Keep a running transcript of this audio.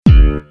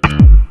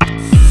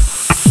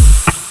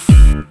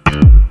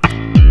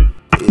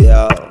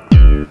Yo,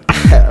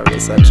 I'm in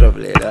some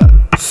trouble in that.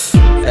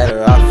 And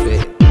Raphi,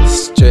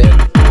 straight.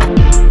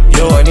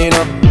 You winding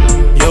up,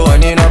 you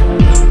winding up,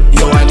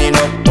 you winding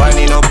up,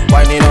 winding up,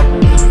 winding up.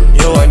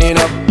 You winding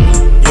up,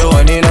 you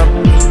winding up,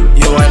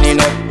 you winding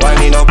up,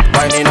 winding up,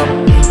 winding up.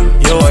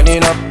 You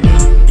winding up,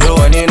 you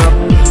winding up,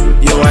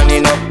 you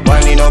winding up,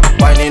 winding up,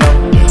 winding up.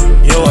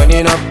 You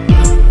winding up,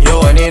 you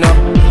winding up,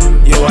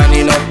 you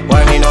winding up,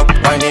 winding up,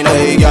 winding up.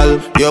 Hey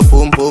girl, your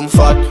pum pum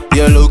fat,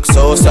 you look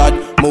so sad.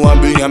 Me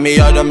want bring me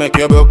out and make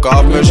you broke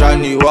off me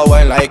shine. You a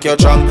wine like your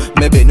trunk.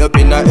 Me bend up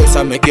in the ace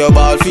and make your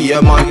ball for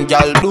your man.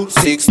 Girl do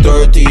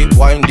 6:30,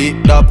 wind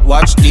it up.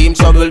 Watch team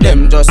trouble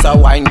them just a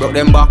wine. Broke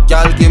them back,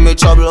 girl give me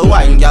trouble.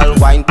 Wine, girl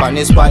wine pan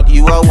the spot.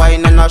 You a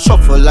wine and a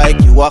shuffle like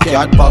you a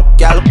cat pop.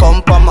 Girl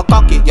come pa my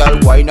cocky, girl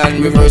wine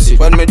and reverse it.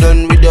 When me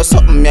done with your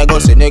something, me go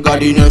say nigga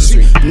the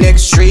nursery.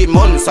 Next 3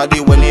 months I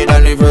the wedding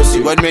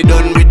anniversary. When me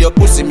done with your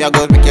pussy, me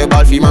go make your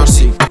ball for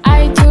mercy.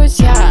 I do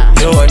ya.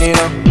 You winding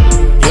up,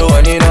 you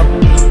winding up.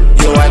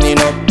 You winding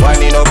up,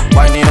 winding up,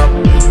 winding up.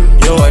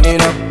 You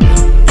winding up,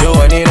 you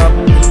winding up,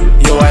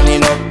 you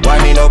winding up,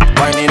 winding up,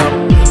 winding up.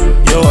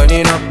 You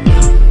winding up,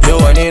 you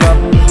winding up,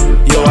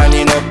 you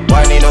winding up,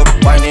 winding up,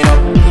 winding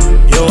up.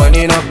 You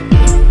winding up,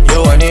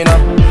 you winding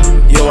up,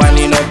 you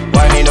winding up,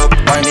 winding up,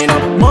 winding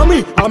up.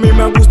 Mami, a mí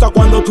me gusta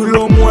cuando tú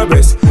lo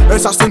mueves.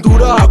 Esa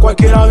cintura a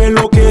cualquiera le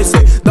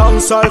enloquece.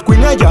 Danza al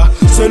queen, ella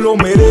se lo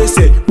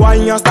merece.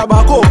 Wine hasta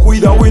abajo,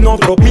 cuidado y no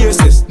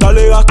tropieces.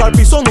 Dale hasta el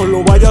piso, no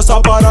lo vayas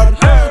a parar.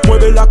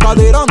 Mueve la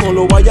cadera, no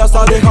lo vayas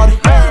a dejar.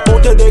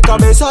 Bote de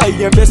cabeza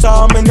y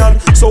empieza a menear.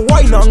 So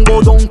wine and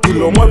go down, tú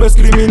lo mueves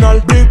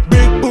criminal. Big,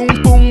 big,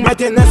 boom, boom, me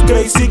tienes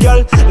crazy,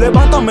 girl.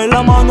 Levántame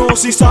la mano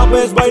si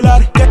sabes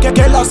bailar.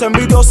 Que las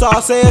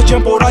envidiosas se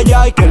echen por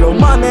allá y que los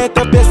manes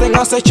te empiecen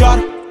a acechar.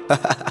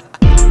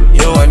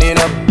 You winding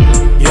up,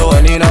 you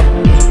winding up,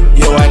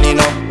 you winding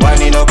up,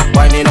 winding up,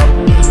 winding up.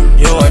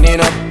 You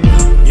winding up,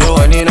 you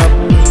winding up,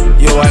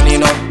 you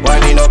winding up,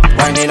 winding up,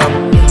 winding up.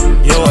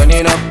 You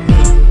winding up,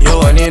 you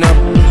winding up,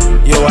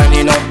 you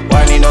winding up,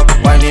 winding up,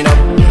 winding up.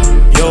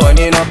 You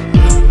winding up,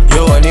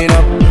 you winding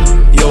up,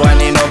 you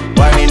winding up,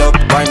 winding up,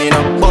 winding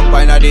up. Bump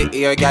inna the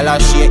air, gyal a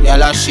shake,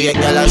 gyal a shake,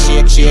 gyal a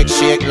shake, shake,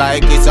 shake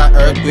like it's a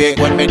earthquake.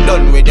 When me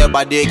done with your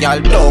body,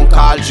 gyal don't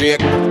call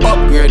Drake.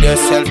 Upgrade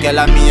yourself,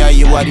 gyal a me and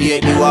you a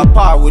date. You a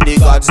par with the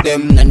gods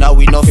them, and now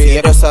we no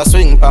fear. Just a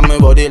swing pa me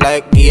body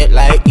like eight,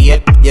 like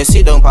eight. You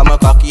sit down pa me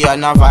cocky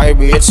and a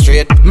vibrate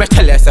straight. Me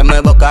tell you say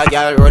me book a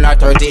gyal run a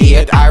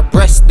 38. Her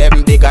breast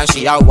them big and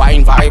she a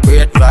wine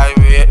vibrate,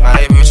 vibrate,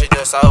 vibrate. She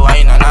just a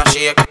wine and a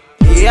shake.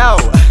 Yo,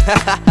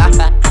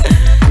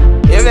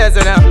 you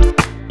listen now.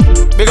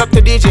 Big up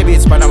to DJ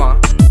Beats Panama.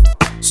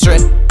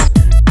 Straight,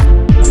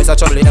 Mr.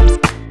 Trouble in them.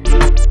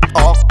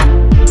 Oh,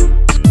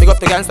 big up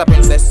to Gangsta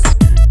Princess.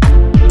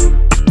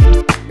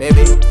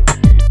 Baby,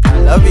 I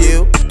love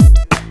you.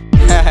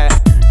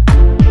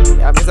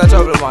 Yeah, Mr.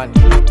 Trouble man.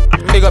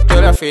 Big up to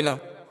Raphi now.